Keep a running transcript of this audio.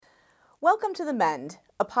Welcome to The Mend,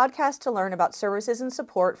 a podcast to learn about services and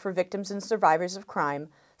support for victims and survivors of crime,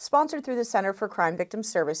 sponsored through the Center for Crime Victim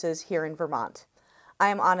Services here in Vermont. I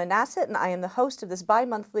am Anna Nassett, and I am the host of this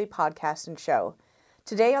bi-monthly podcast and show.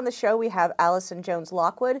 Today on the show, we have Allison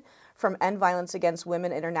Jones-Lockwood from End Violence Against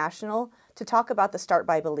Women International to talk about the Start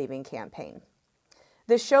by Believing campaign.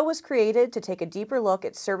 This show was created to take a deeper look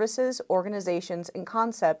at services, organizations, and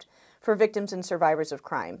concept for victims and survivors of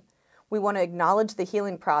crime. We want to acknowledge the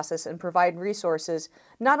healing process and provide resources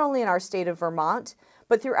not only in our state of Vermont,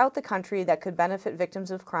 but throughout the country that could benefit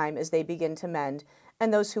victims of crime as they begin to mend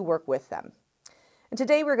and those who work with them. And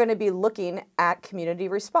today we're going to be looking at community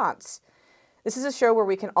response. This is a show where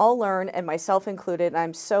we can all learn, and myself included, and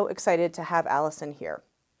I'm so excited to have Allison here.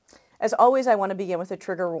 As always, I want to begin with a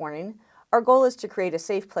trigger warning. Our goal is to create a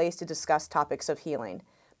safe place to discuss topics of healing.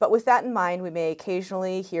 But with that in mind, we may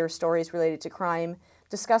occasionally hear stories related to crime,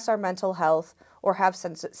 discuss our mental health, or have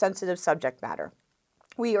sensitive subject matter.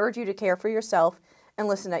 We urge you to care for yourself and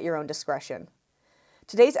listen at your own discretion.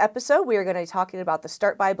 Today's episode, we are going to be talking about the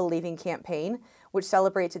Start by Believing campaign, which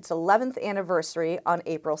celebrates its 11th anniversary on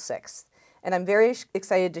April 6th. And I'm very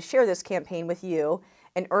excited to share this campaign with you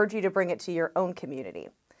and urge you to bring it to your own community.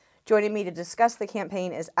 Joining me to discuss the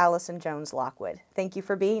campaign is Allison Jones-Lockwood. Thank you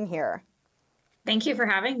for being here. Thank you for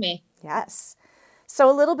having me. Yes. So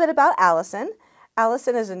a little bit about Allison.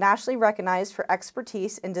 Allison is nationally recognized for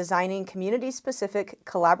expertise in designing community-specific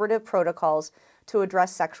collaborative protocols to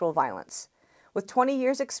address sexual violence. With 20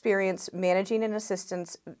 years' experience managing and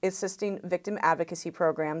assisting victim advocacy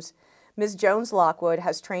programs, Ms. Jones-Lockwood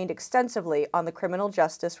has trained extensively on the criminal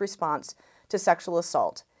justice response to sexual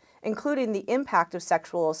assault, including the impact of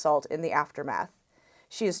sexual assault in the aftermath.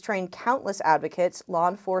 She has trained countless advocates, law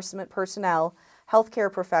enforcement personnel,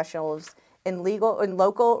 healthcare professionals, in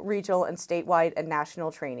local, regional, and statewide and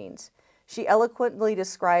national trainings. She eloquently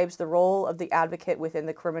describes the role of the advocate within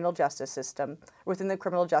the criminal justice system, within the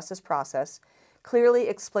criminal justice process, clearly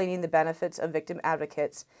explaining the benefits of victim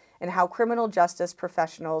advocates and how criminal justice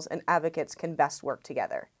professionals and advocates can best work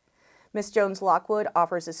together. Ms. Jones-Lockwood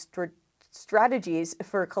offers strategies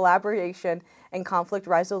for collaboration and conflict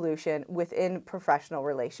resolution within professional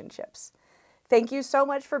relationships. Thank you so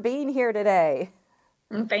much for being here today.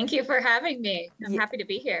 Thank you for having me. I'm happy to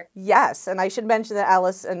be here. Yes, and I should mention that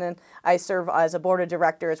Allison and I serve as a board of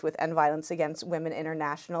directors with End Violence Against Women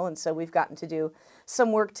International, and so we've gotten to do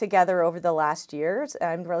some work together over the last years.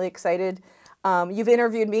 I'm really excited. You've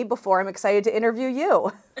interviewed me before. I'm excited to interview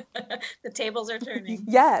you. The tables are turning.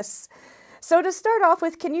 Yes. So to start off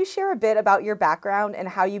with, can you share a bit about your background and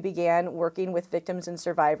how you began working with victims and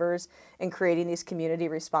survivors and creating these community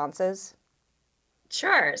responses?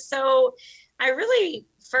 Sure. So I really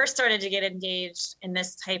first started to get engaged in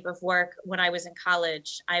this type of work when I was in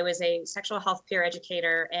college. I was a sexual health peer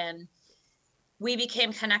educator, and we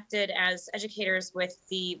became connected as educators with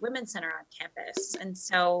the Women's Center on campus. And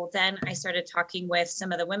so then I started talking with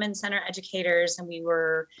some of the Women's Center educators, and we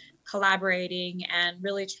were collaborating and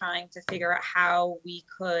really trying to figure out how we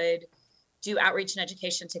could do outreach and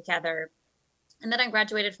education together. And then I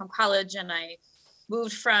graduated from college, and I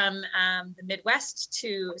moved from the Midwest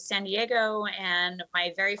to San Diego, and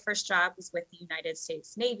my very first job was with the United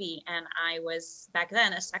States Navy. And I was back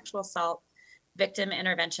then a sexual assault victim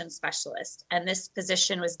intervention specialist. And this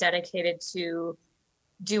position was dedicated to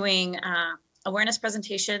doing awareness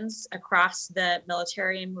presentations across the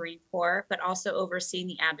military and Marine Corps, but also overseeing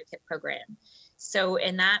the advocate program. So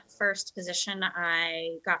in that first position,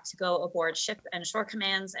 I got to go aboard ship and shore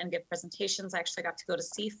commands and give presentations. I actually got to go to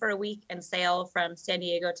sea for a week and sail from San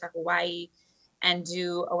Diego to Hawaii and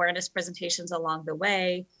do awareness presentations along the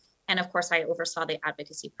way. And of course, I oversaw the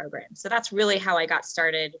advocacy program. So that's really how I got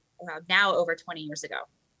started now over 20 years ago.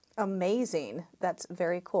 Amazing. That's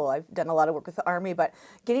very cool. I've done a lot of work with the Army, but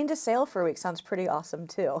getting to sail for a week sounds pretty awesome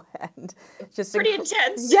too. And just pretty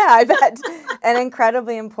intense. Yeah, I bet. And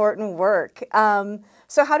incredibly important work.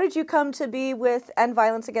 So how did you come to be with End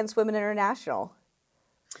Violence Against Women International?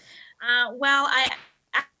 Well, I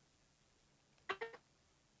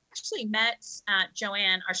actually met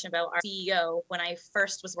Joanne Archambault, our CEO, when I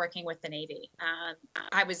first was working with the Navy.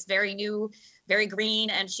 I was very new, very green,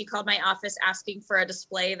 and she called my office asking for a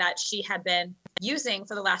display that she had been using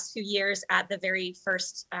for the last few years at the very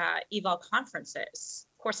first EVOL conferences.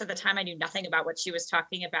 Of course, at the time, I knew nothing about what she was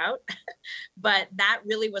talking about, but that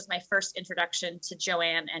really was my first introduction to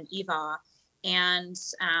Joanne and EVA. And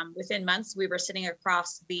within months, we were sitting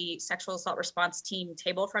across the sexual assault response team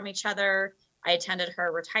table from each other. I attended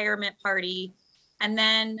her retirement party. And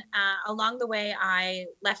then along the way, I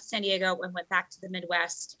left San Diego and went back to the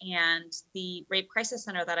Midwest. And the Rape Crisis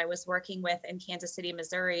Center that I was working with in Kansas City,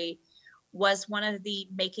 Missouri, was one of the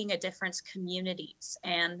Making a Difference communities.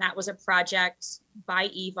 And that was a project by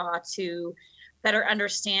EVA to better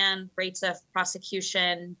understand rates of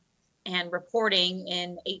prosecution and reporting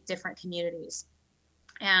in 8 different communities.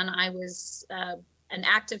 And I was an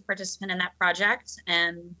active participant in that project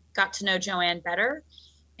and got to know Joanne better.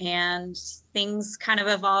 And things kind of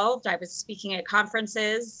evolved. I was speaking at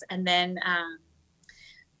conferences, and then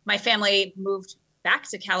my family moved back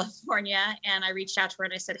to California, and I reached out to her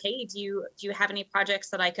and I said, hey, do you have any projects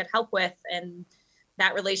that I could help with? And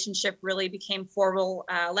that relationship really became formal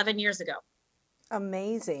 11 years ago.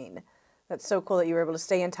 Amazing. That's so cool that you were able to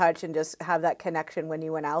stay in touch and just have that connection when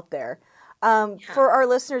you went out there. For our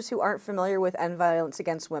listeners who aren't familiar with End Violence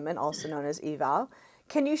Against Women, also known as EVAL,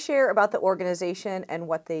 can you share about the organization and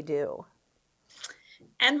what they do?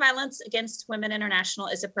 End Violence Against Women International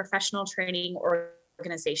is a professional training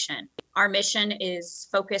organization. Our mission is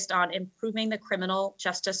focused on improving the criminal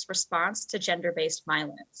justice response to gender-based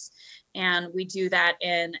violence. And we do that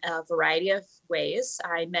in a variety of ways.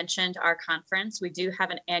 I mentioned our conference. We do have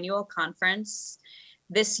an annual conference.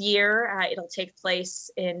 This year, it'll take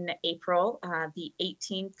place in April, the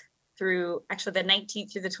 19th through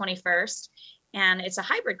the 21st. And it's a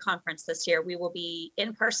hybrid conference this year. We will be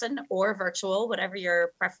in person or virtual, whatever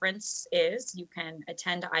your preference is. You can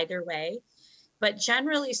attend either way. But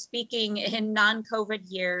generally speaking, in non-COVID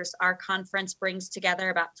years, our conference brings together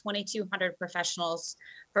about 2,200 professionals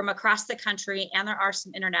from across the country, and there are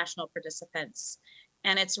some international participants.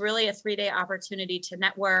 And it's really a 3-day opportunity to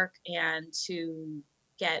network and to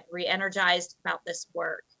get re-energized about this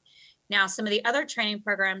work. Now, some of the other training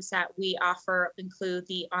programs that we offer include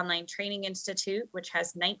the Online Training Institute, which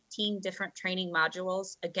has 19 different training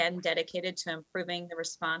modules, again, dedicated to improving the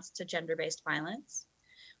response to gender-based violence.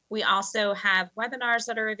 We also have webinars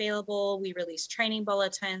that are available. We release training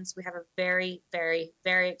bulletins. We have a very, very,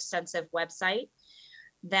 very extensive website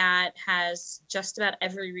that has just about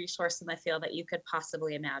every resource in the field that you could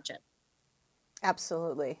possibly imagine.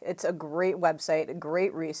 Absolutely. It's a great website, a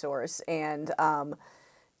great resource. And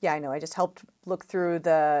yeah, I know. I just helped look through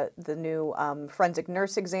the new forensic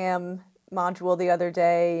nurse exam module the other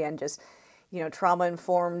day, and just,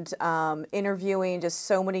 trauma-informed interviewing, just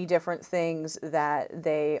so many different things that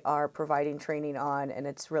they are providing training on, and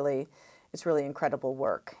it's really incredible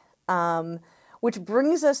work. Which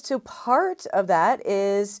brings us to part of that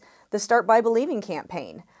is the Start by Believing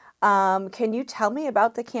campaign. Can you tell me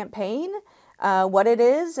about the campaign, what it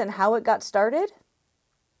is, and how it got started?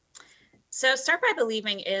 So Start by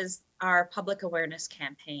Believing is our public awareness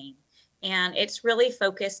campaign, and it's really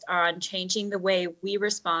focused on changing the way we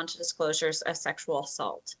respond to disclosures of sexual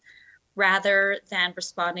assault. Rather than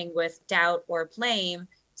responding with doubt or blame,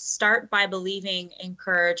 Start by Believing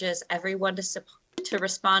encourages everyone to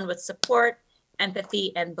respond with support,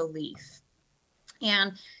 empathy, and belief.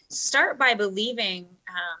 And Start by Believing,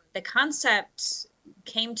 the concept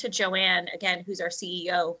came to Joanne, again, who's our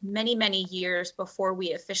CEO, many, many years before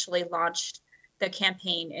we officially launched the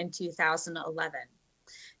campaign in 2011.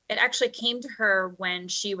 It actually came to her when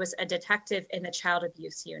she was a detective in the child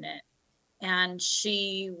abuse unit. And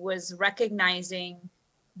she was recognizing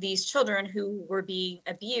these children who were being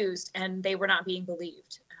abused, and they were not being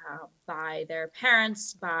believed by their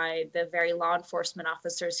parents, by the very law enforcement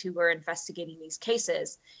officers who were investigating these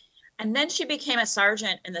cases. And then she became a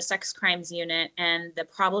sergeant in the sex crimes unit, and the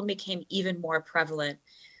problem became even more prevalent.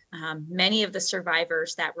 Many of the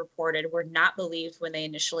survivors that reported were not believed when they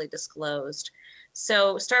initially disclosed.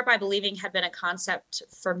 So Start by Believing had been a concept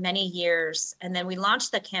for many years. And then we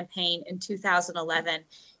launched the campaign in 2011.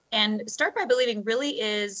 And Start by Believing really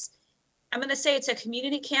is, I'm going to say it's a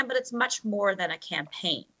community camp, but it's much more than a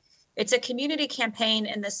campaign. It's a community campaign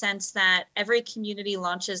in the sense that every community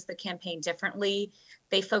launches the campaign differently.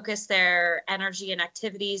 They focus their energy and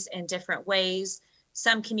activities in different ways.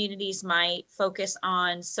 Some communities might focus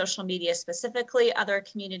on social media specifically. Other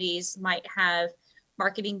communities might have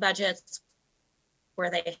marketing budgets where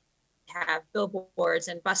they have billboards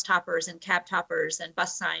and bus toppers and cab toppers and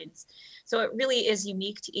bus signs. So it really is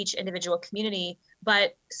unique to each individual community.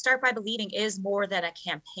 But Start by Believing is more than a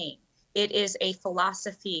campaign. It is a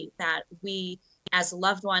philosophy that we, as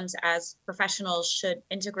loved ones, as professionals, should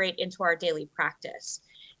integrate into our daily practice.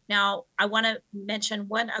 Now, I want to mention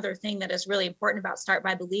one other thing that is really important about Start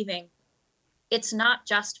by Believing. It's not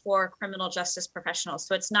just for criminal justice professionals.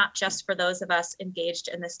 So it's not just for those of us engaged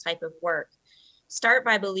in this type of work. Start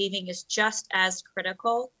by Believing is just as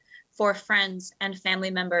critical for friends and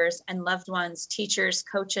family members and loved ones, teachers,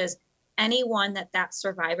 coaches, anyone that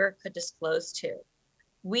survivor could disclose to.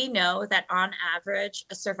 We know that on average,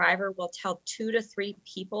 a survivor will tell 2 to 3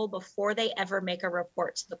 people before they ever make a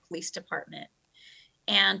report to the police department.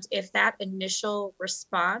 And if that initial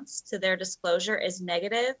response to their disclosure is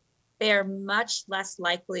negative, they are much less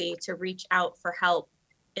likely to reach out for help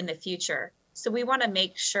in the future. So we want to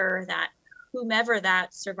make sure that whomever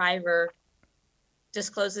that survivor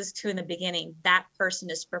discloses to in the beginning, that person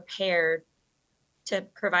is prepared to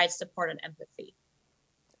provide support and empathy.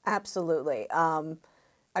 Absolutely.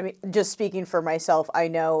 I mean, just speaking for myself, I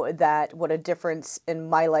know that what a difference in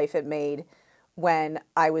my life it made when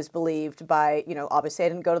I was believed by, obviously I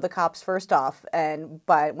didn't go to the cops first off,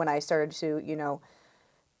 but when I started to,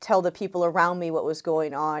 tell the people around me what was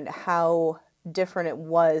going on, how different it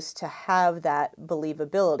was to have that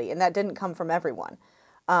believability. And that didn't come from everyone.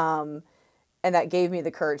 And that gave me the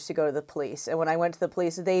courage to go to the police. And when I went to the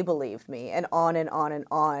police, they believed me, and on and on and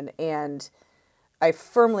on. And I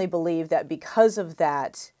firmly believe that because of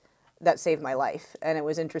that, that saved my life. And it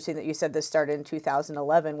was interesting that you said this started in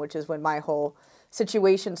 2011, which is when my whole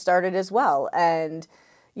situation started as well. And,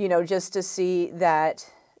 just to see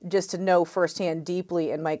that, just to know firsthand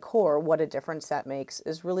deeply in my core what a difference that makes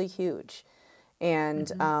is really huge.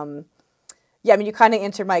 And, yeah, I mean, you kind of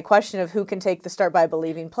answered my question of who can take the Start by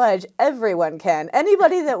Believing pledge. Everyone can.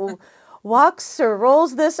 Anybody that walks or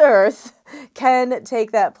rolls this earth can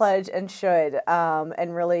take that pledge and should,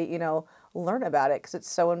 and really, learn about it because it's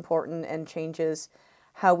so important and changes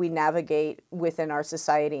how we navigate within our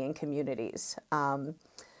society and communities.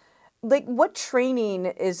 What training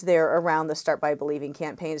is there around the Start by Believing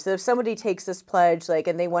campaign? So if somebody takes this pledge,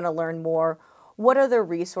 and they want to learn more, what other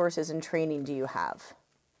resources and training do you have?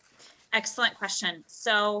 Excellent question.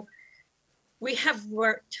 So we have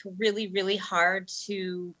worked really, really hard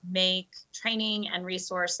to make training and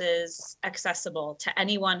resources accessible to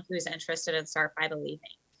anyone who's interested in Start by Believing.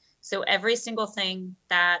 So every single thing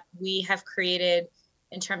that we have created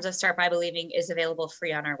in terms of Start by Believing is available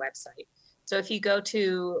free on our website. So if you go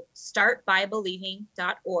to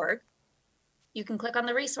startbybelieving.org, you can click on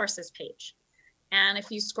the resources page. And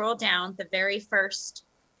if you scroll down, the very first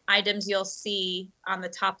items you'll see on the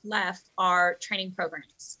top left are training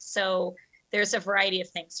programs. So there's a variety of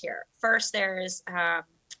things here. First, there's a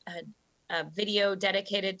video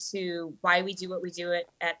dedicated to why we do what we do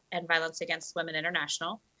at End Violence Against Women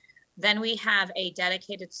International. Then we have a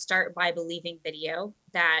dedicated Start by Believing video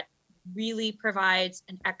that really provides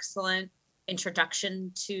an excellent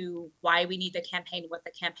introduction to why we need the campaign, what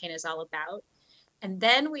the campaign is all about. And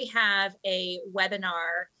then we have a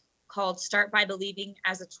webinar called Start by Believing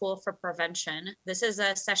as a Tool for Prevention. This is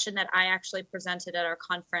a session that I actually presented at our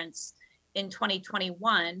conference in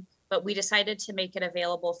 2021, but we decided to make it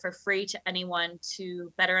available for free to anyone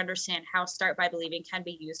to better understand how Start by Believing can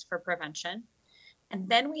be used for prevention. And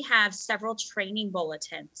then we have several training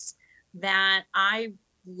bulletins that I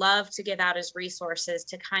love to give out as resources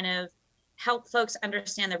to kind of help folks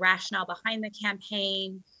understand the rationale behind the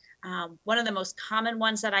campaign. One of the most common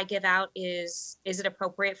ones that I give out is it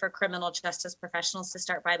appropriate for criminal justice professionals to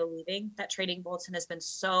start by believing? That training bulletin has been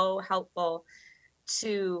so helpful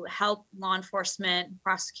to help law enforcement,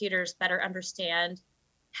 prosecutors better understand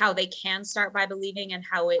how they can start by believing and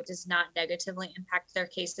how it does not negatively impact their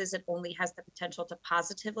cases. It only has the potential to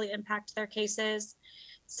positively impact their cases.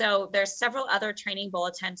 So there's several other training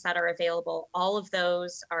bulletins that are available. All of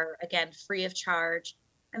those are, again, free of charge.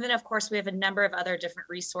 And then, of course, we have a number of other different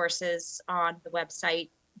resources on the website,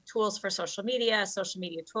 tools for social media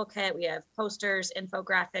toolkit. We have posters,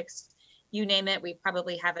 infographics, you name it, we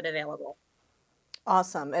probably have it available.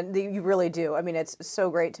 Awesome. And you really do. I mean, it's so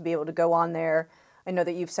great to be able to go on there. I know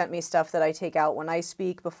that you've sent me stuff that I take out when I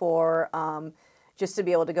speak before, just to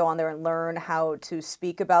be able to go on there and learn how to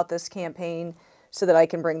speak about this campaign so that I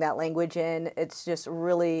can bring that language in. It's just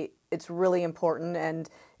really, it's really important. And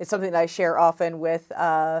it's something that I share often with,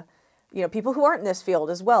 people who aren't in this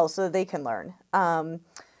field as well, so that they can learn.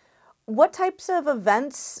 What types of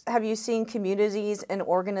events have you seen communities and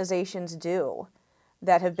organizations do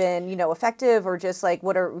that have been, effective, or just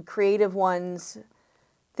what are creative ones,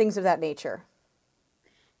 things of that nature?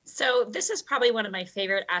 So this is probably one of my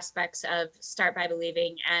favorite aspects of Start by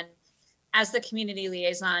Believing. And as the community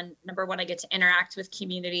liaison, number one, I get to interact with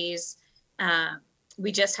communities.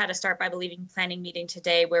 We just had a Start by Believing planning meeting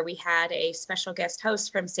today where we had a special guest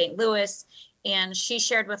host from St. Louis, and she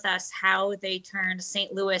shared with us how they turned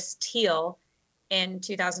St. Louis teal in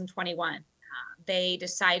 2021. They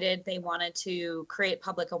decided they wanted to create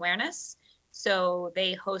public awareness. So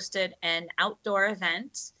they hosted an outdoor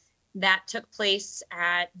event that took place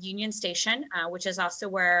at Union Station, which is also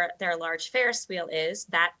where their large Ferris wheel is,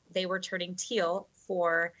 that they were turning teal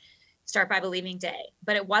for Start by Believing Day.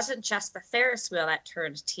 But it wasn't just the Ferris wheel that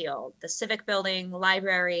turned teal. The civic building,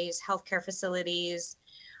 libraries, healthcare facilities,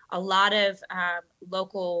 a lot of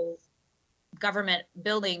local government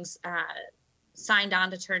buildings signed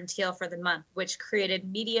on to turn teal for the month, which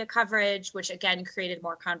created media coverage, which again created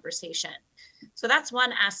more conversation. So that's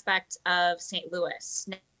one aspect of St. Louis.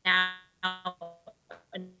 Now,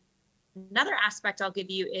 another aspect I'll give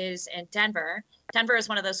you is in Denver. Denver is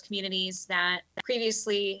one of those communities that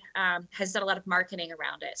previously has done a lot of marketing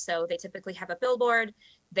around it. So they typically have a billboard,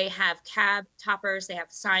 they have cab toppers, they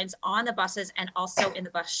have signs on the buses and also in the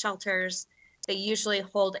bus shelters. They usually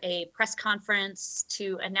hold a press conference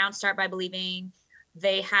to announce Start by Believing.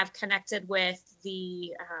 They have connected with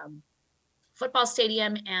the football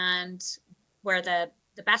stadium and where the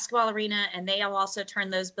basketball arena, and they will also turn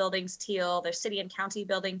those buildings teal. Their city and county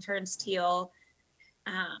building turns teal.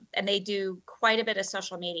 And they do quite a bit of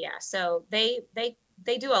social media. So they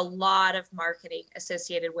do a lot of marketing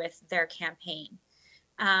associated with their campaign.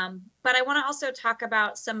 But I want to also talk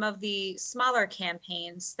about some of the smaller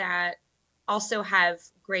campaigns that also have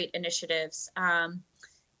great initiatives.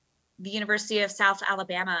 The University of South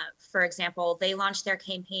Alabama, for example, they launched their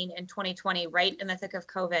campaign in 2020, right in the thick of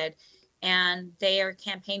COVID, and their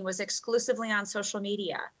campaign was exclusively on social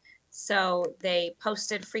media. So they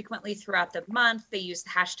posted frequently throughout the month. They used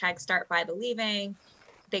the hashtag Start by Believing.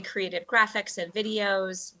 They created graphics and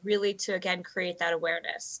videos really to, again, create that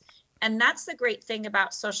awareness. And that's the great thing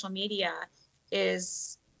about social media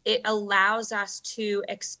is it allows us to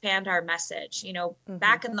expand our message. You know,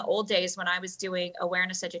 back in the old days when I was doing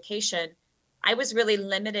awareness education, I was really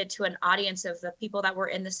limited to an audience of the people that were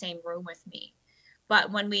in the same room with me. But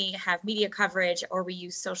when we have media coverage or we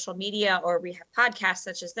use social media or we have podcasts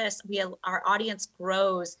such as this, our audience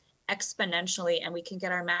grows exponentially and we can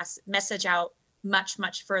get our message out much,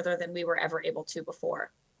 much further than we were ever able to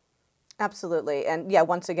before. Absolutely. And yeah,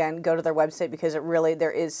 once again, go to their website because it really,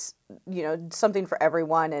 there is, you know, something for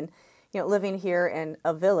everyone. And, you know, living here in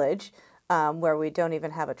a village where we don't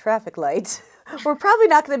even have a traffic light, we're probably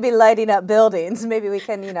not going to be lighting up buildings. Maybe we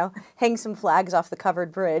can, you know, hang some flags off the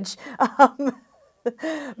covered bridge.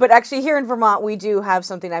 But actually here in Vermont, we do have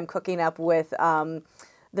something I'm cooking up with the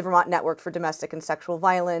Vermont Network for Domestic and Sexual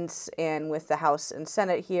Violence and with the House and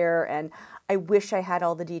Senate here. And I wish I had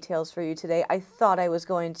all the details for you today. I thought I was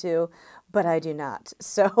going to, but I do not.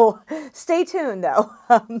 So stay tuned though.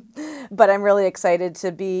 But I'm really excited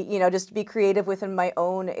to be, you know, just to be creative within my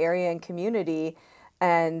own area and community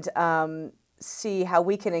and see how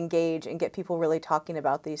we can engage and get people really talking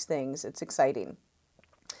about these things. It's exciting.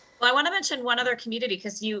 Well, I want to mention one other community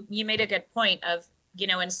because you made a good point of, you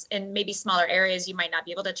know, in maybe smaller areas, you might not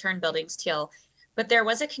be able to turn buildings teal, but there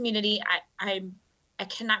was a community, I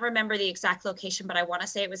cannot remember the exact location, but I want to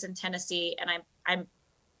say it was in Tennessee, and I'm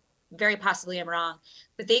very possibly am wrong,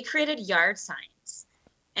 but they created yard signs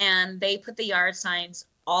and they put the yard signs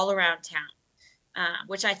all around town,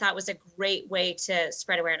 which I thought was a great way to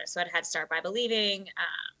spread awareness. So it had Start by Believing,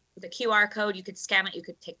 with a QR code, you could scan it, you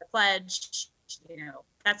could take the pledge, you know,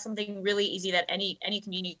 that's something really easy that any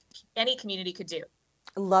community could do.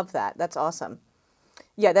 Love that. That's awesome.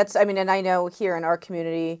 Yeah, that's, I mean, and I know here in our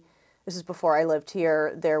community, this is before I lived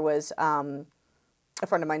here, there was a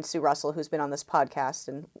friend of mine, Sue Russell, who's been on this podcast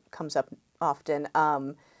and comes up often.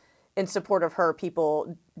 In support of her,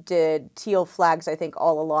 people did teal flags, I think,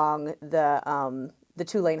 all along the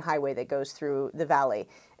 2-lane highway that goes through the valley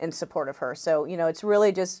in support of her. So, you know, it's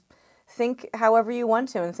really just think however you want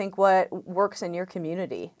to and think what works in your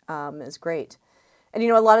community is great. And, you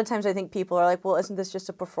know, a lot of times I think people are like, well, isn't this just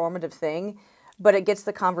a performative thing? But it gets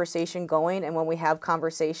the conversation going. And when we have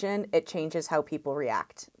conversation, it changes how people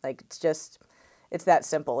react. Like, it's that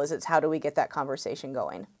simple. It's how do we get that conversation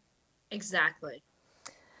going? Exactly.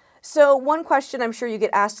 So one question I'm sure you get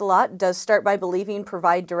asked a lot, does Start by Believing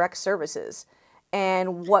provide direct services?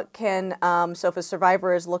 And what can, so if a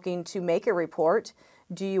survivor is looking to make a report,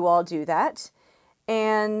 do you all do that?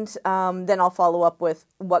 And then I'll follow up with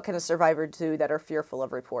what can a survivor do that are fearful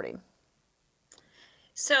of reporting?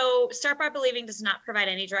 So Start by Believing does not provide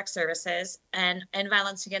any direct services, and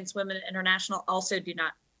Violence Against Women International also do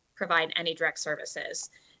not provide any direct services.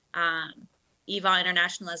 EVA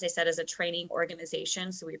International, as I said, is a training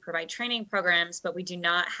organization. So we provide training programs, but we do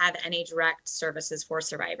not have any direct services for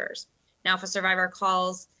survivors. Now, if a survivor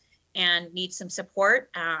calls and needs some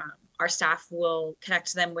support, our staff will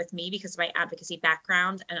connect them with me because of my advocacy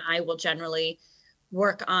background, and I will generally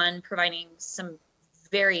work on providing some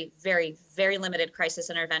very, very, very limited crisis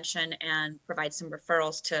intervention and provide some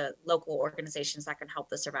referrals to local organizations that can help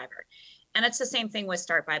the survivor. And it's the same thing with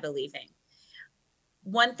Start by Believing.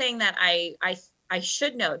 One thing that I I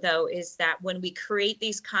should note, though, is that when we create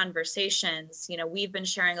these conversations, we've been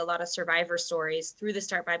sharing a lot of survivor stories through the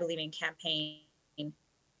Start by Believing campaign.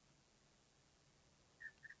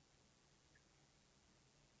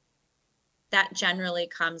 That generally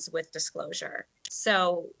comes with disclosure.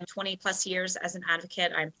 So 20 plus years as an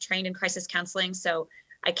advocate, I'm trained in crisis counseling, so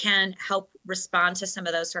I can help respond to some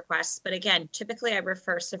of those requests. But again, typically I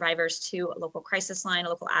refer survivors to a local crisis line, a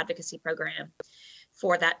local advocacy program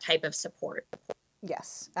for that type of support.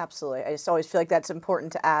 Yes, absolutely. I just always feel like that's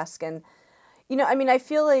important to ask. And, I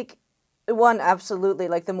feel like absolutely,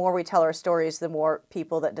 like the more we tell our stories, the more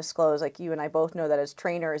people that disclose, like you and I both know that as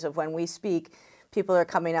trainers of when we speak, people are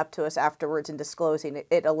coming up to us afterwards and disclosing.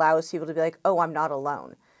 It allows people to be like, oh, I'm not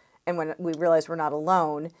alone. And when we realize we're not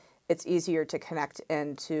alone, it's easier to connect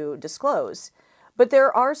and to disclose. But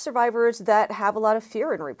there are survivors that have a lot of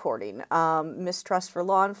fear in reporting, mistrust for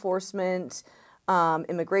law enforcement,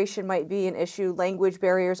 immigration might be an issue, language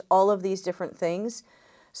barriers, all of these different things.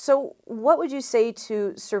 So what would you say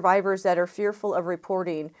to survivors that are fearful of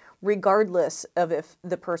reporting, regardless of if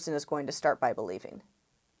the person is going to start by believing?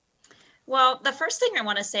 Well, the first thing I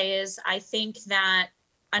want to say is I think that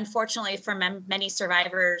unfortunately for many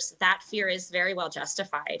survivors, that fear is very well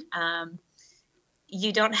justified.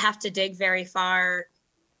 You don't have to dig very far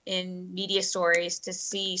in media stories to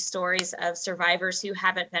see stories of survivors who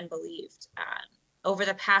haven't been believed. Over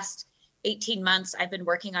the past 18 months, I've been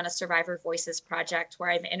working on a Survivor Voices project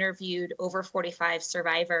where I've interviewed over 45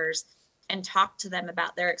 survivors and talked to them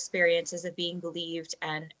about their experiences of being believed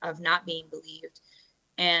and of not being believed.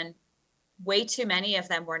 And way too many of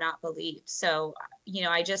them were not believed. So,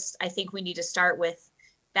 I think we need to start with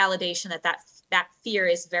validation that fear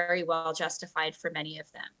is very well justified for many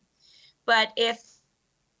of them. But if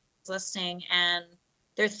listening and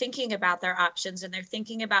they're thinking about their options and they're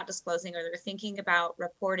thinking about disclosing or they're thinking about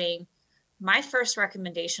reporting, my first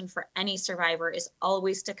recommendation for any survivor is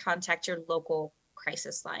always to contact your local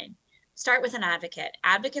crisis line. Start with an advocate.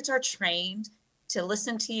 Advocates are trained to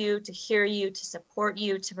listen to you, to hear you, to support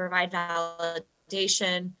you, to provide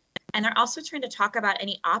validation. And they're also trying to talk about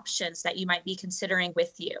any options that you might be considering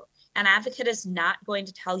with you. An advocate is not going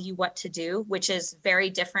to tell you what to do, which is very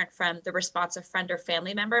different from the response a friend or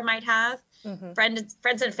family member might have. Mm-hmm.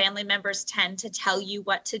 Friends and family members tend to tell you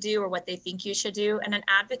what to do or what they think you should do. And an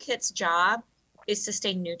advocate's job is to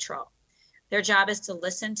stay neutral. Their job is to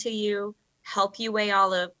listen to you, help you weigh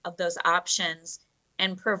all of those options,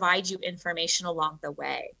 and provide you information along the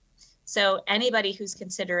way. So anybody who's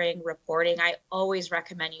considering reporting, I always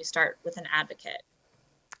recommend you start with an advocate.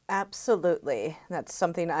 Absolutely. That's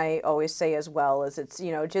something I always say as well, is it's,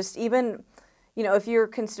 just even, if you're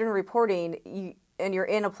considering reporting and you're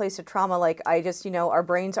in a place of trauma, like our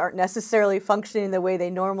brains aren't necessarily functioning the way they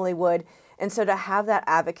normally would. And so to have that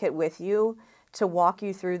advocate with you, to walk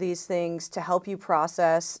you through these things, to help you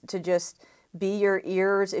process, to just be your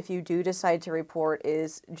ears if you do decide to report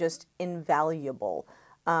is just invaluable.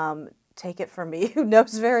 Take it from me, who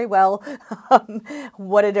knows very well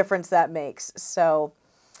what a difference that makes. So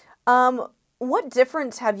what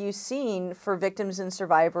difference have you seen for victims and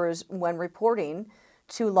survivors when reporting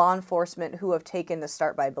to law enforcement who have taken the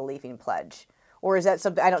Start by Believing pledge? Or is that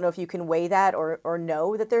something, I don't know if you can weigh that or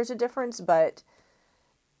know that there's a difference, but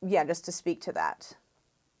yeah, just to speak to that.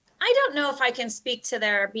 I don't know if I can speak to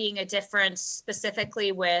there being a difference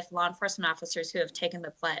specifically with law enforcement officers who have taken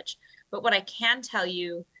the pledge. But what I can tell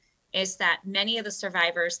you is that many of the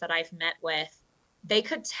survivors that I've met with, they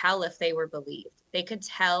could tell if they were believed. They could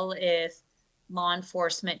tell if law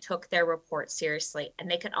enforcement took their report seriously. And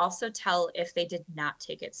they could also tell if they did not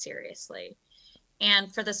take it seriously.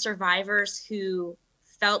 And for the survivors who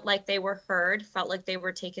felt like they were heard, felt like they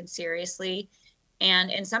were taken seriously,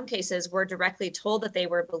 and in some cases were directly told that they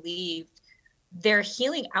were believed, their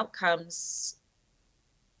healing outcomes,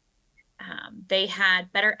 they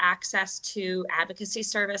had better access to advocacy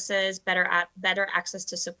services, better access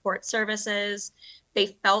to support services. They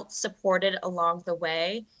felt supported along the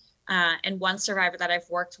way. And one survivor that I've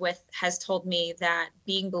worked with has told me that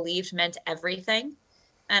being believed meant everything.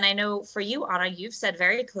 And I know for you, Anna, you've said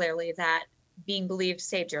very clearly that being believed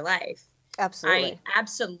saved your life. Absolutely. I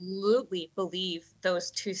absolutely believe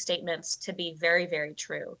those two statements to be very, very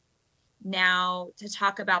true. Now, to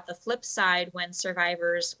talk about the flip side, when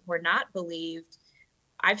survivors were not believed,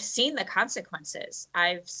 I've seen the consequences.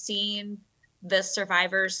 I've seen the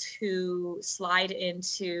survivors who slide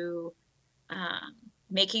into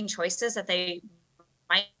making choices that they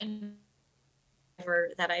might,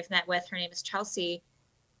 that I've met with, her name is Chelsea.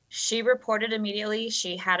 She reported immediately.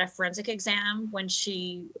 She had a forensic exam. When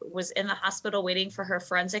she was in the hospital waiting for her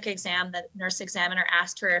forensic exam, the nurse examiner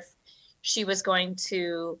asked her she was going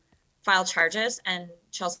to file charges, and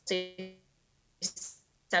Chelsea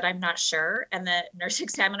said, I'm not sure. And the nurse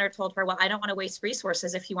examiner told her, well, I don't want to waste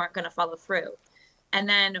resources if you aren't going to follow through. And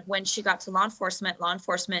then when she got to law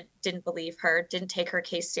enforcement didn't believe her, didn't take her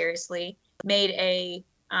case seriously, made a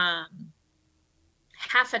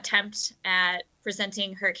half attempt at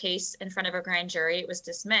presenting her case in front of a grand jury. It was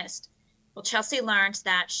dismissed. Well, Chelsea learned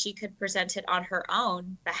that she could present it on her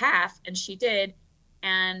own behalf, and she did,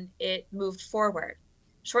 and it moved forward.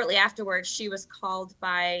 Shortly afterwards, she was called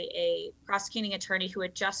by a prosecuting attorney who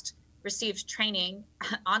had just received training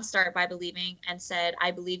on Start by Believing and said,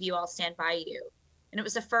 I believe you, I'll stand by you. And it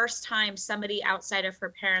was the first time somebody outside of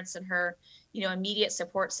her parents and her, immediate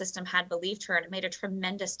support system had believed her, and it made a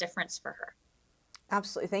tremendous difference for her.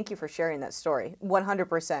 Absolutely. Thank you for sharing that story.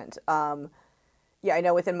 100%. Yeah, I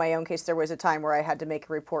know within my own case, there was a time where I had to make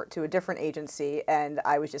a report to a different agency, and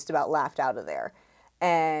I was just about laughed out of there.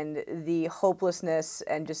 And the hopelessness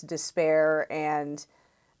and just despair and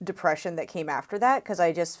depression that came after that, because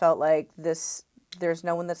I just felt like there's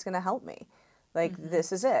no one that's going to help me. Like,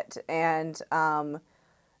 this is it. And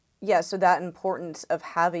so that importance of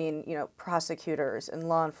having, prosecutors and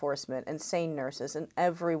law enforcement and sane nurses and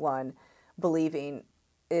everyone believing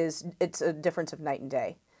it's a difference of night and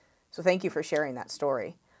day. So thank you for sharing that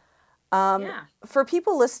story. For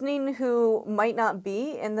people listening who might not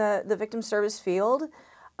be in the victim service field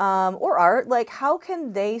or are, like, how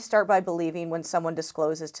can they start by believing when someone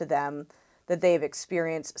discloses to them that they've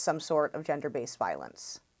experienced some sort of gender-based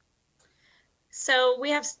violence? So we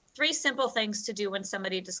have 3 simple things to do when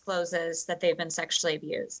somebody discloses that they've been sexually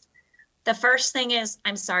abused. The first thing is,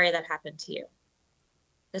 I'm sorry that happened to you.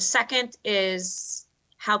 The second is,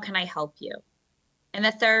 how can I help you? And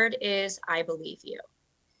the third is, I believe you.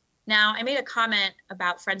 Now, I made a comment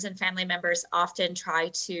about friends and family members often try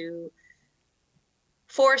to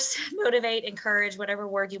force, motivate, encourage, whatever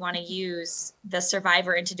word you want to use, the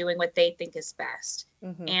survivor into doing what they think is best.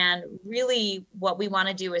 And really what we want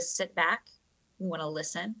to do is sit back. We want to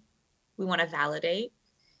listen. We want to validate.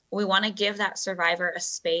 We want to give that survivor a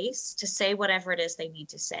space to say whatever it is they need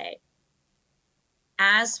to say.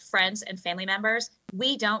 As friends and family members,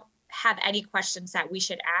 we don't have any questions that we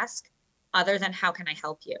should ask other than, how can I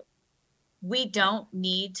help you? We don't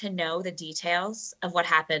need to know the details of what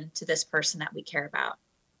happened to this person that we care about.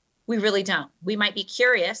 We really don't. We might be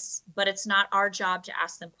curious, but it's not our job to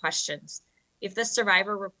ask them questions. If the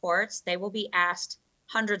survivor reports, they will be asked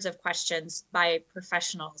hundreds of questions by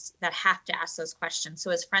professionals that have to ask those questions.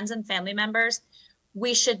 So as friends and family members,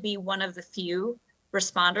 we should be one of the few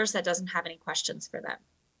responders that doesn't have any questions for them.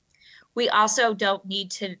 We also don't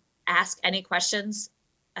need to ask any questions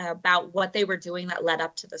about what they were doing that led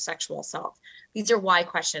up to the sexual assault. These are why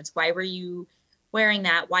questions. Why were you wearing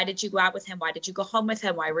that? Why did you go out with him? Why did you go home with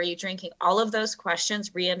him? Why were you drinking? All of those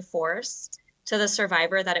questions reinforce to the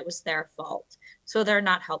survivor that it was their fault. So they're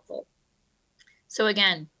not helpful. So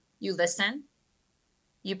again, you listen,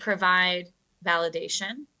 you provide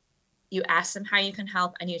validation, you ask them how you can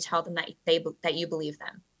help, and you tell them that you believe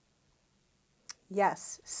them.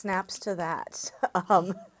 Yes, snaps to that.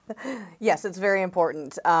 Yes, it's very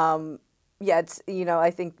important. It's,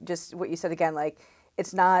 I think just what you said again, like,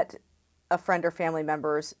 it's not a friend or family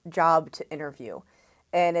member's job to interview,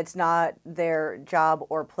 and it's not their job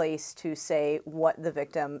or place to say what the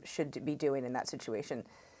victim should be doing in that situation.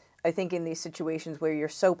 I think in these situations where you're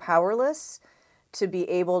so powerless, to be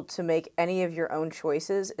able to make any of your own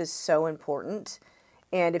choices is so important.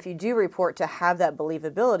 And if you do report, to have that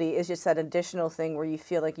believability is just that additional thing where you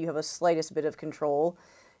feel like you have a slightest bit of control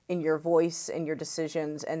in your voice and your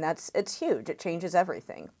decisions. And it's huge. It changes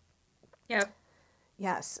everything. Yep.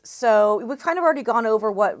 Yes. So we've kind of already gone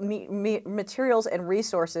over what materials and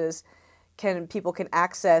resources people can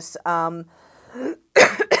access.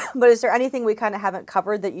 But is there anything we kind of haven't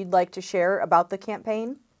covered that you'd like to share about the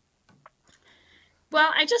campaign?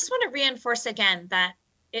 Well, I just want to reinforce again that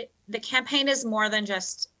the campaign is more than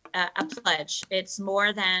just a pledge. It's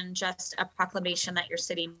more than just a proclamation that your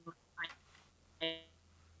city,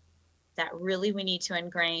 that really we need to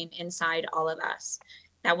ingrain inside all of us.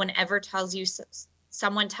 That whenever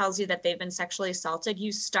someone tells you that they've been sexually assaulted,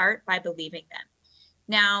 you start by believing them.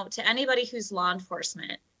 Now, to anybody who's law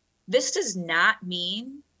enforcement, this does not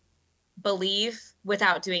mean believe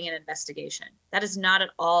without doing an investigation. That is not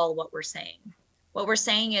at all what we're saying. What we're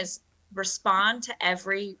saying is respond to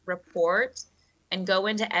every report and go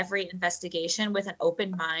into every investigation with an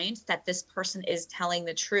open mind that this person is telling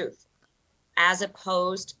the truth, as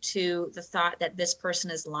opposed to the thought that this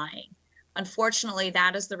person is lying. Unfortunately,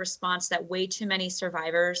 that is the response that way too many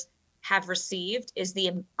survivors have received is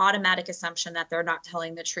the automatic assumption that they're not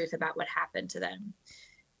telling the truth about what happened to them.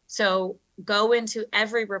 So go into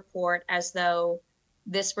every report as though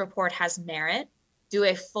this report has merit, do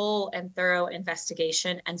a full and thorough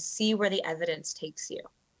investigation, and see where the evidence takes you.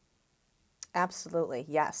 Absolutely.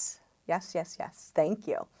 Yes. Yes, yes, yes. Thank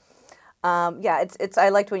you. Yeah, I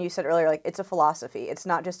liked when you said earlier, like, it's a philosophy. It's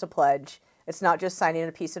not just a pledge. It's not just signing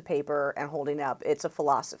a piece of paper and holding it up. It's a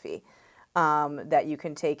philosophy that you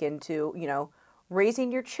can take into,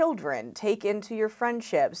 raising your children, take into your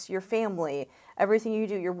friendships, your family, everything you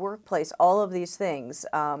do, your workplace, all of these things.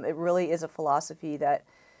 It really is a philosophy that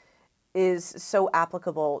is so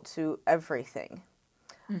applicable to everything.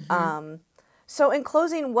 Mm-hmm. So in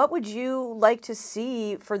closing, what would you like to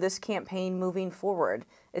see for this campaign moving forward?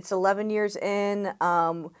 It's 11 years in.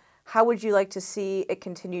 How would you like to see it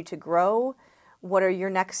continue to grow? What are your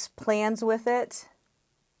next plans with it?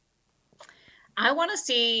 I want to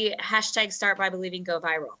see hashtag Start by Believing go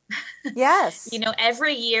viral. Yes.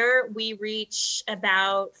 Every year we reach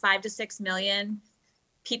about 5 to 6 million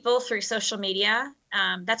people through social media.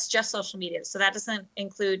 That's just social media. So that doesn't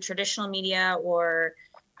include traditional media, or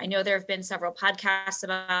I know there have been several podcasts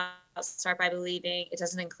about Start by Believing. It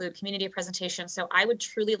doesn't include community presentations. So I would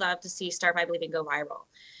truly love to see Start by Believing go viral.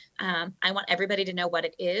 I want everybody to know what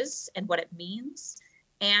it is and what it means.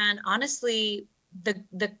 And honestly, the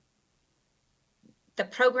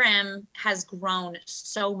program has grown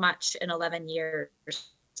so much in 11 years.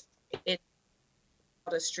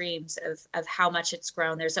 The streams of how much it's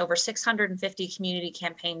grown. There's over 650 community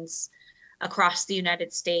campaigns across the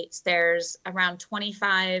United States. There's around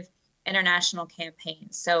 25 international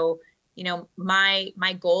campaigns. So, my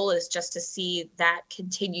goal is just to see that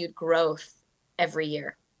continued growth every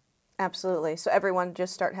year. Absolutely. So everyone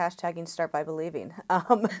just start hashtagging Start by Believing.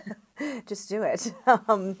 Just do it.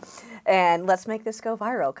 And let's make this go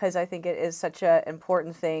viral, because I think it is such an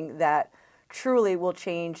important thing that truly will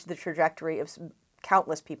change the trajectory of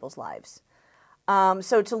countless people's lives.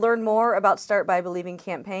 So to learn more about Start by Believing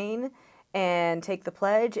campaign and take the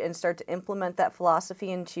pledge and start to implement that philosophy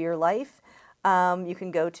into your life, you can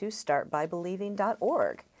go to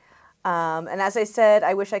startbybelieving.org. And as I said,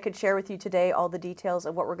 I wish I could share with you today all the details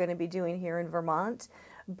of what we're going to be doing here in Vermont,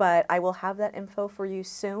 but I will have that info for you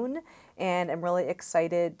soon, and I'm really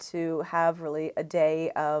excited to have really a day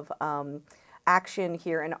of action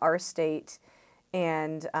here in our state.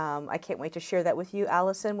 And I can't wait to share that with you,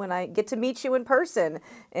 Allison, when I get to meet you in person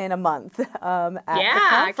in a month at the conference.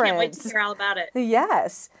 I can't wait to hear all about it.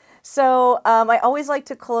 Yes. So I always like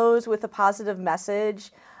to close with a positive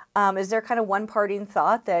message. Is there kind of one parting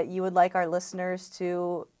thought that you would like our listeners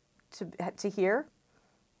to hear?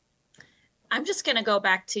 I'm just going to go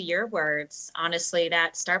back to your words, honestly,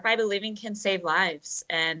 that Start by Believing can save lives.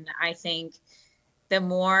 And I think the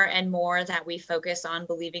more and more that we focus on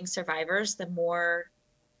believing survivors, the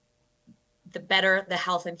better the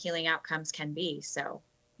health and healing outcomes can be. So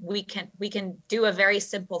we can do a very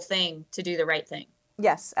simple thing to do the right thing.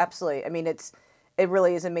 Yes, absolutely. I mean, it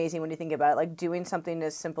really is amazing when you think about it. Like, doing something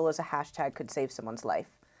as simple as a hashtag could save someone's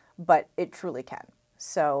life, but it truly can.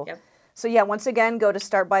 So, yep. So yeah, once again, go to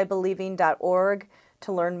startbybelieving.org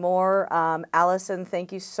to learn more. Allison,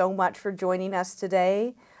 thank you so much for joining us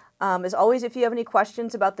today. As always, if you have any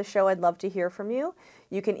questions about the show, I'd love to hear from you.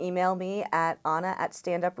 You can email me at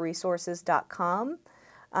anna@standupresources.com.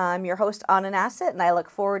 I'm your host, Anna Nassett, and I look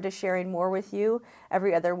forward to sharing more with you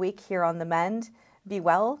every other week here on The Mend. Be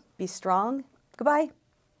well, be strong. Goodbye.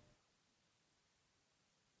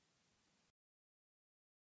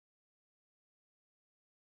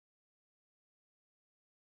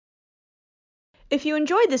 If you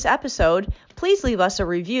enjoyed this episode, please leave us a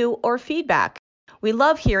review or feedback. We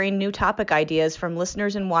love hearing new topic ideas from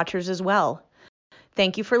listeners and watchers as well.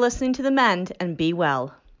 Thank you for listening to The Mend, and be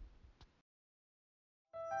well.